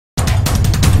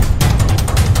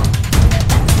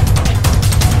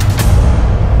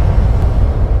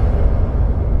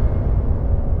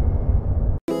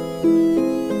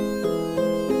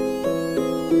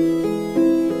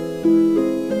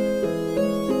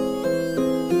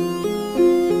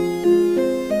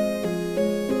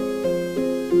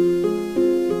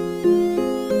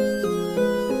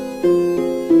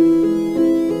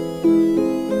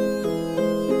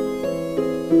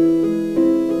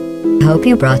hope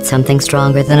you brought something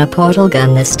stronger than a portal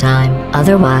gun this time.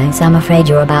 Otherwise, I'm afraid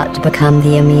you're about to become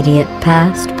the immediate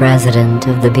past president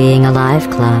of the Being Alive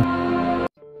Club.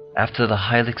 After the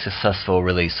highly successful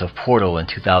release of Portal in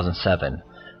 2007,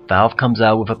 Valve comes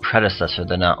out with a predecessor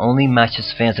that not only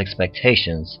matches fans'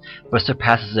 expectations, but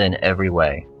surpasses it in every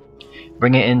way,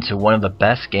 bringing it into one of the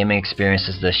best gaming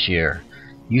experiences this year.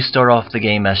 You start off the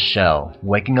game as Shell,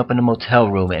 waking up in a motel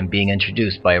room and being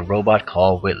introduced by a robot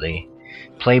called Whitley,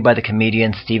 played by the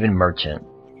comedian Stephen Merchant,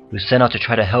 who's sent out to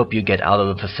try to help you get out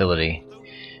of the facility.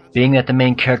 Being that the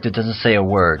main character doesn't say a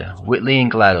word, Whitley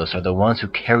and GLaDOS are the ones who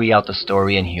carry out the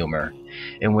story and humor,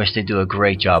 in which they do a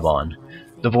great job on.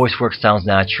 The voice work sounds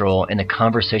natural, and the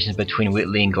conversations between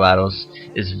Whitley and GLaDOS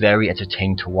is very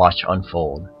entertaining to watch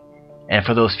unfold. And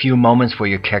for those few moments where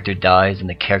your character dies and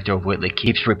the character of Whitley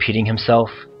keeps repeating himself,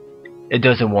 it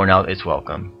doesn't worn out its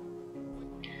welcome.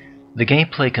 The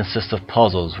gameplay consists of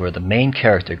puzzles where the main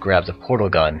character grabs a portal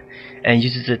gun and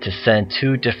uses it to send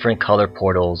two different color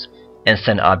portals and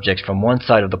send objects from one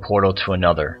side of the portal to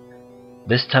another.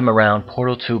 This time around,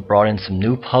 Portal 2 brought in some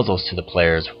new puzzles to the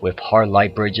players with hard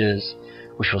light bridges,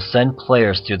 which will send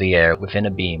players through the air within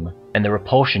a beam, and the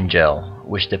repulsion gel,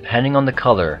 which depending on the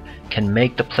color can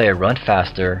make the player run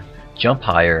faster, jump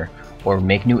higher, or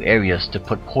make new areas to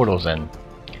put portals in.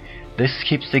 This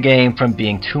keeps the game from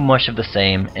being too much of the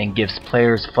same and gives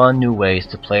players fun new ways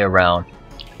to play around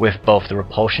with both the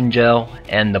repulsion gel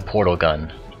and the portal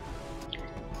gun.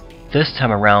 This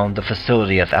time around, the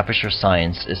facility of Aperture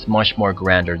Science is much more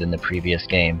grander than the previous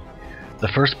game. The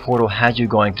first Portal had you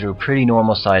going through pretty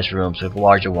normal sized rooms with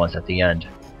larger ones at the end.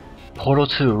 Portal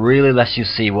 2 really lets you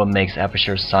see what makes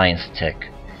Aperture Science tick.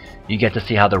 You get to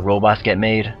see how the robots get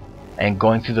made, and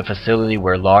going through the facility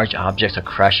where large objects are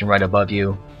crashing right above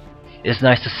you. It's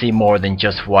nice to see more than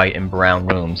just white and brown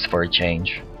rooms for a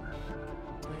change.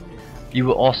 You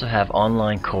will also have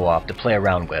online co-op to play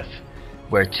around with,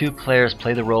 where two players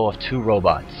play the role of two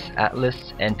robots,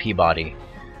 Atlas and Peabody,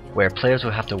 where players will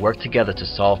have to work together to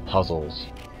solve puzzles,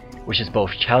 which is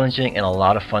both challenging and a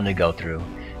lot of fun to go through.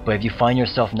 But if you find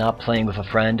yourself not playing with a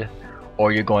friend,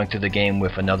 or you're going through the game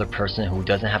with another person who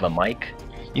doesn't have a mic,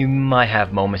 you might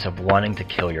have moments of wanting to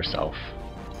kill yourself.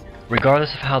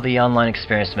 Regardless of how the online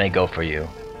experience may go for you,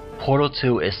 Portal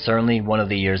 2 is certainly one of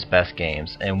the year's best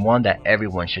games, and one that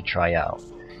everyone should try out,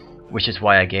 which is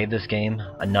why I gave this game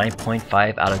a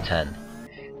 9.5 out of 10.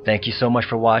 Thank you so much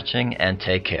for watching, and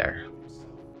take care.